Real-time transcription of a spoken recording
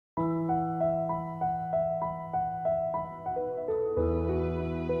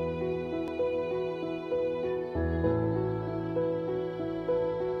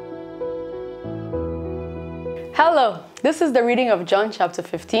Hello, this is the reading of John chapter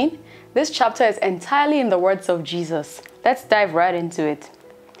 15. This chapter is entirely in the words of Jesus. Let's dive right into it.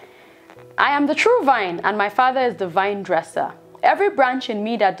 I am the true vine, and my Father is the vine dresser. Every branch in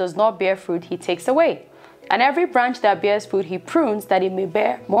me that does not bear fruit, he takes away. And every branch that bears fruit, he prunes that it may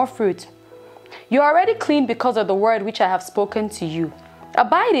bear more fruit. You are already clean because of the word which I have spoken to you.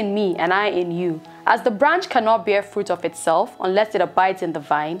 Abide in me, and I in you. As the branch cannot bear fruit of itself unless it abides in the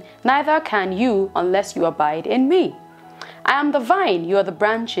vine, neither can you unless you abide in me. I am the vine, you are the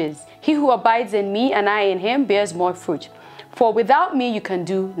branches. He who abides in me and I in him bears more fruit. For without me you can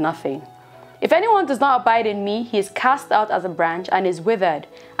do nothing. If anyone does not abide in me, he is cast out as a branch and is withered.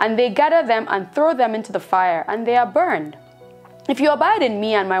 And they gather them and throw them into the fire, and they are burned. If you abide in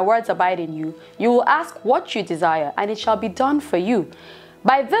me and my words abide in you, you will ask what you desire, and it shall be done for you.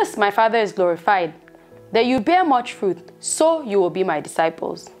 By this my Father is glorified, that you bear much fruit, so you will be my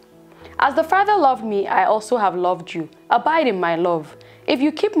disciples. As the Father loved me, I also have loved you. Abide in my love. If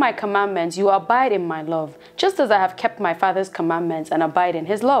you keep my commandments, you abide in my love, just as I have kept my Father's commandments and abide in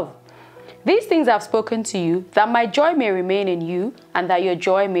his love. These things I have spoken to you, that my joy may remain in you, and that your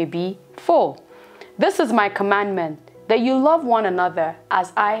joy may be full. This is my commandment, that you love one another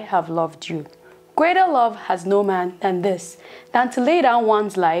as I have loved you. Greater love has no man than this, than to lay down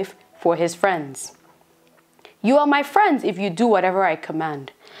one's life for his friends. You are my friends if you do whatever I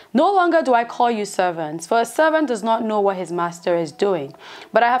command. No longer do I call you servants, for a servant does not know what his master is doing.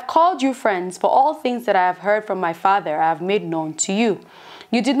 But I have called you friends, for all things that I have heard from my Father I have made known to you.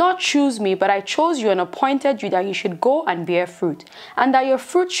 You did not choose me, but I chose you and appointed you that you should go and bear fruit, and that your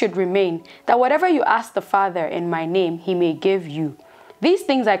fruit should remain, that whatever you ask the Father in my name, he may give you. These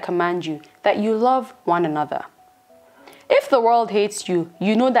things I command you, that you love one another. If the world hates you,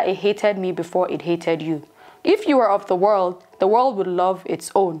 you know that it hated me before it hated you. If you were of the world would love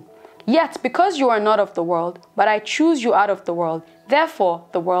its own. Yet, because you are not of the world, but I choose you out of the world, therefore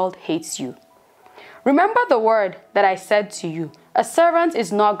the world hates you. Remember the word that I said to you, a servant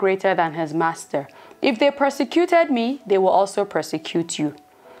is not greater than his master. If they persecuted me, they will also persecute you.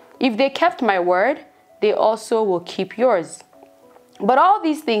 If they kept my word, they also will keep yours. But all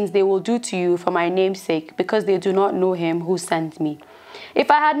these things they will do to you for my name's sake, because they do not know him who sent me.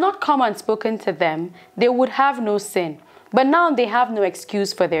 If I had not come and spoken to them, they would have no sin. But now they have no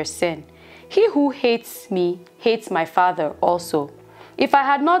excuse for their sin. He who hates me hates my Father also. If I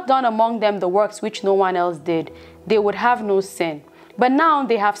had not done among them the works which no one else did, they would have no sin. But now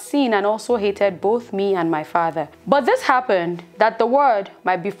they have seen and also hated both me and my Father. But this happened, that the word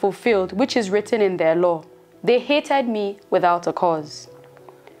might be fulfilled, which is written in their law. They hated me without a cause.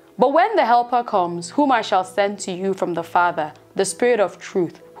 But when the Helper comes, whom I shall send to you from the Father, the Spirit of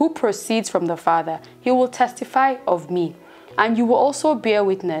truth, who proceeds from the Father, he will testify of me. And you will also bear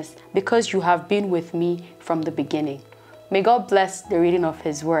witness, because you have been with me from the beginning. May God bless the reading of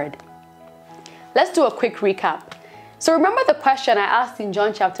his word. Let's do a quick recap. So remember the question I asked in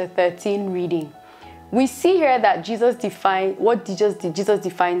John chapter 13 reading. We see here that Jesus defines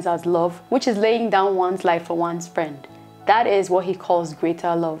as love, which is laying down one's life for one's friend. That is what he calls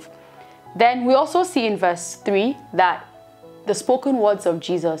greater love. Then we also see in verse 3 that the spoken words of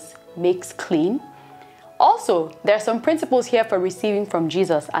Jesus makes clean. Also, there are some principles here for receiving from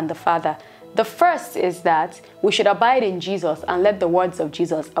Jesus and the Father. The first is that we should abide in Jesus and let the words of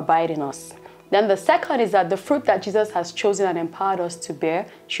Jesus abide in us. Then the second is that the fruit that Jesus has chosen and empowered us to bear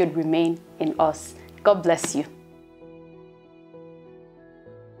should remain in us. God bless you.